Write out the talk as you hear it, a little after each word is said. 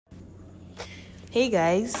Hey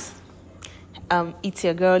guys, it's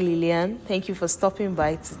your girl Lillian. Thank you for stopping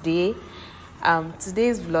by today.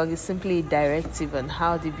 Today's vlog is simply a directive on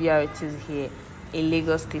how the BRT here in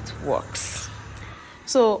Lagos State works.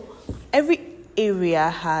 So every area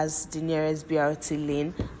has the nearest BRT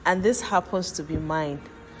lane, and this happens to be mine,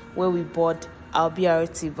 where we board our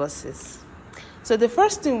BRT buses. So the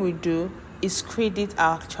first thing we do is credit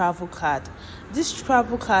our travel card. This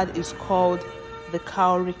travel card is called the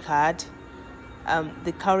Cowrie card.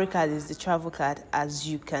 The Cowrie card is the travel card, as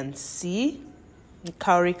you can see. The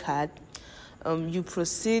Cowrie card. You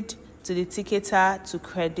proceed to the ticketer to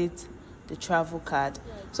credit the travel card.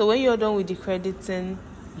 So when you're done with the crediting,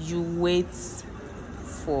 you wait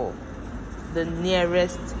for the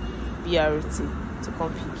nearest BRT to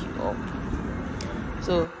come pick you up.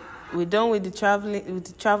 So we're done with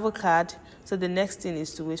the travel card. So the next thing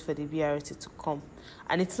is to wait for the BRT to come,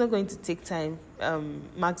 and it's not going to take time.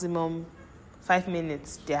 Maximum 5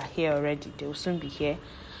 minutes. They are here already. They will soon be here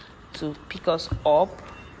to pick us up.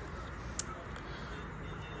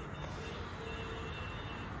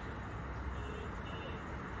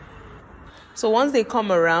 So once they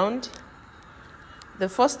come around, the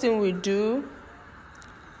first thing we do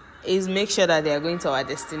is make sure that they are going to our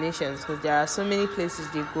destinations, because there are so many places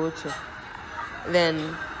they go to.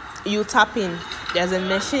 Then you tap in. There's a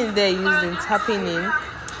machine there used in tapping in.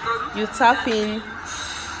 You tap in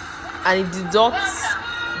and it deducts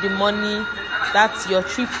the money, that's your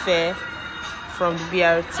trip fare, from the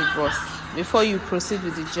BRT bus before you proceed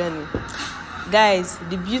with the journey. Guys,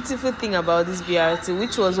 the beautiful thing about this BRT,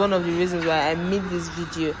 which was one of the reasons why I made this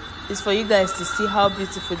video, is for you guys to see how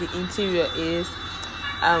beautiful the interior is.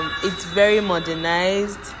 It's very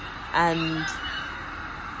modernized, and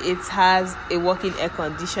it has a working air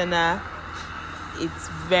conditioner. It's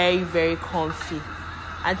very, very comfy.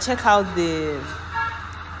 And check out the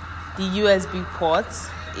USB ports.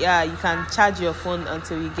 Yeah, you can charge your phone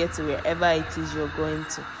until you get to wherever it is you're going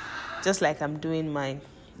to, just like I'm doing mine.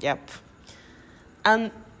 Yep.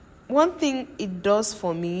 And one thing it does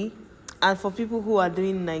for me, and for people who are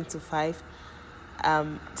doing 9 to 5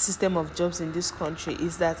 system of jobs in this country,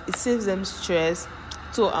 is that it saves them stress,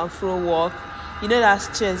 to and fro work. You know that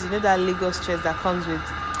stress, that Lagos stress that comes with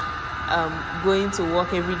going to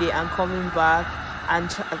work every day and coming back and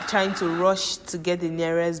trying to rush to get the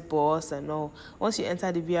nearest bus and all. Once you enter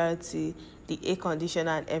the BRT, the air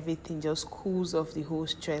conditioner and everything just cools off the whole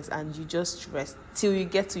stress, and you just rest till you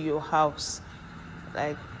get to your house.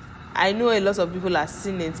 Like, I know a lot of people are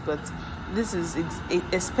seeing it, but this is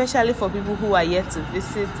especially for people who are yet to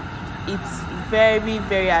visit. It's very,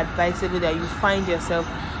 very advisable that you find yourself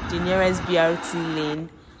the nearest BRT lane,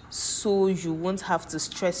 so you won't have to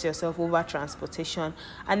stress yourself over transportation,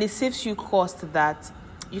 and it saves you cost that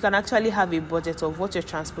you can actually have a budget of what your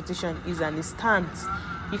transportation is, and it stands.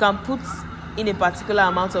 You can put in a particular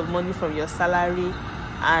amount of money from your salary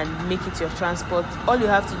and make it your transport. All you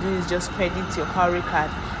have to do is just credit your Cowrie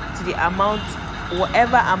card to the amount,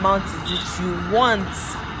 whatever amount is it you want,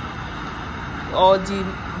 or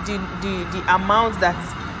the amount that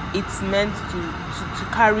it's meant to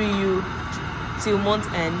carry you till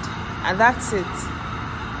month end, and that's it.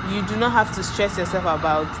 You do not have to stress yourself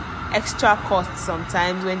about extra costs.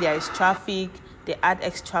 Sometimes when there is traffic, they add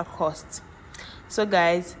extra costs. So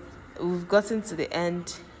guys, we've gotten to the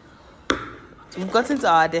end. We've gotten to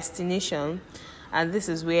our destination, and this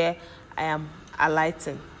is where I am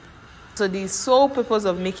alighting. So the sole purpose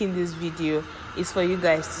of making this video is for you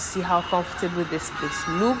guys to see how comfortable this place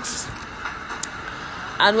looks.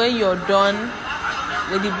 And when you're done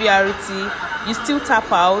with the BRT, you still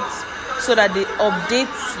tap out so that they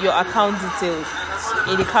update your account details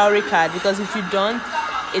in the Cowrie card, because if you don't,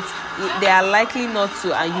 they are likely not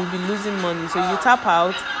to, and you'll be losing money. So you tap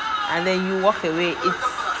out and then you walk away.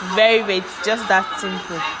 It's just that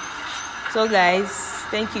simple. So guys,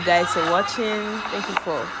 thank you guys for watching. Thank you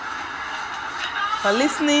for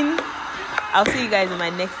listening. I'll see you guys in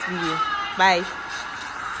my next video. Bye.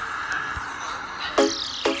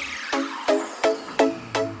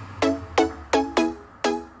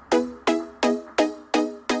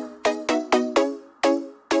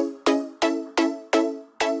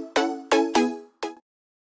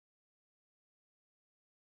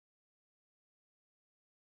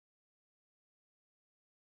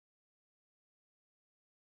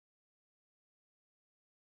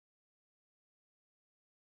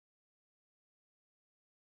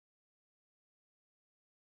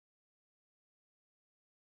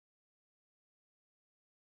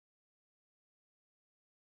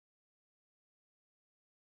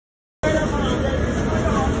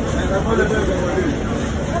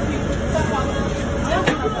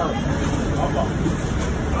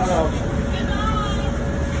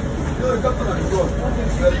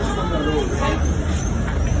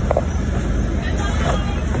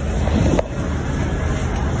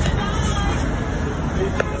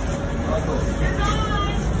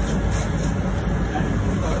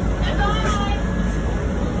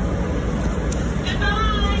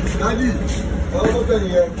 Daddy, how much are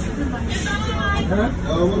you? Huh?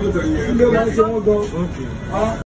 How much are you?